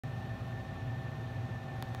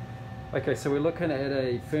Okay, so we're looking at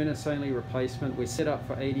a furnace only replacement. We're set up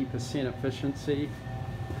for 80% efficiency.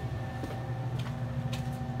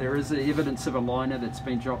 There is evidence of a liner that's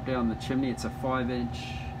been dropped down the chimney. It's a 5-inch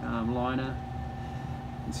liner.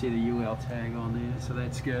 You can see the UL tag on there, so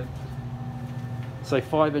that's good. So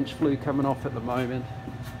 5-inch flue coming off at the moment.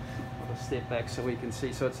 I'll just step back so we can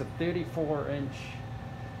see. So it's a 34-inch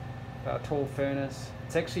tall furnace.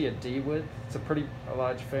 It's actually a D-width. It's a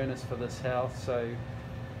large furnace for this house. So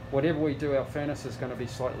whatever we do, our furnace is going to be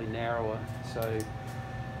slightly narrower. So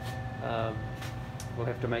we'll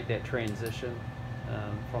have to make that transition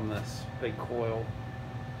from this big coil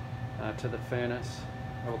to the furnace.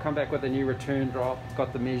 We'll come back with a new return drop.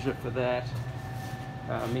 Got the measure for that.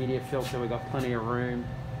 Media filter, we've got plenty of room.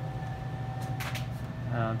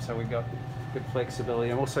 So we've got good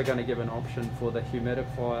flexibility. I'm also going to give an option for the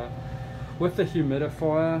humidifier. With the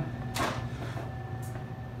humidifier,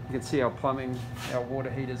 you can see our plumbing, our water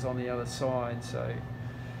heaters on the other side. So,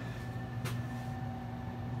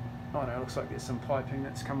 oh no, it looks like there's some piping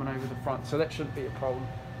that's coming over the front, so that shouldn't be a problem.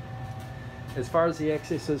 As far as the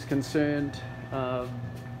access is concerned,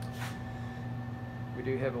 we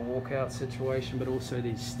do have a walkout situation, but also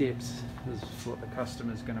these steps is what the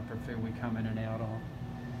customer is going to prefer we come in and out on.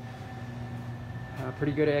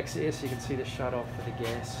 Pretty good access. You can see the shut off for the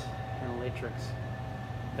gas and electrics.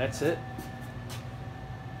 That's it.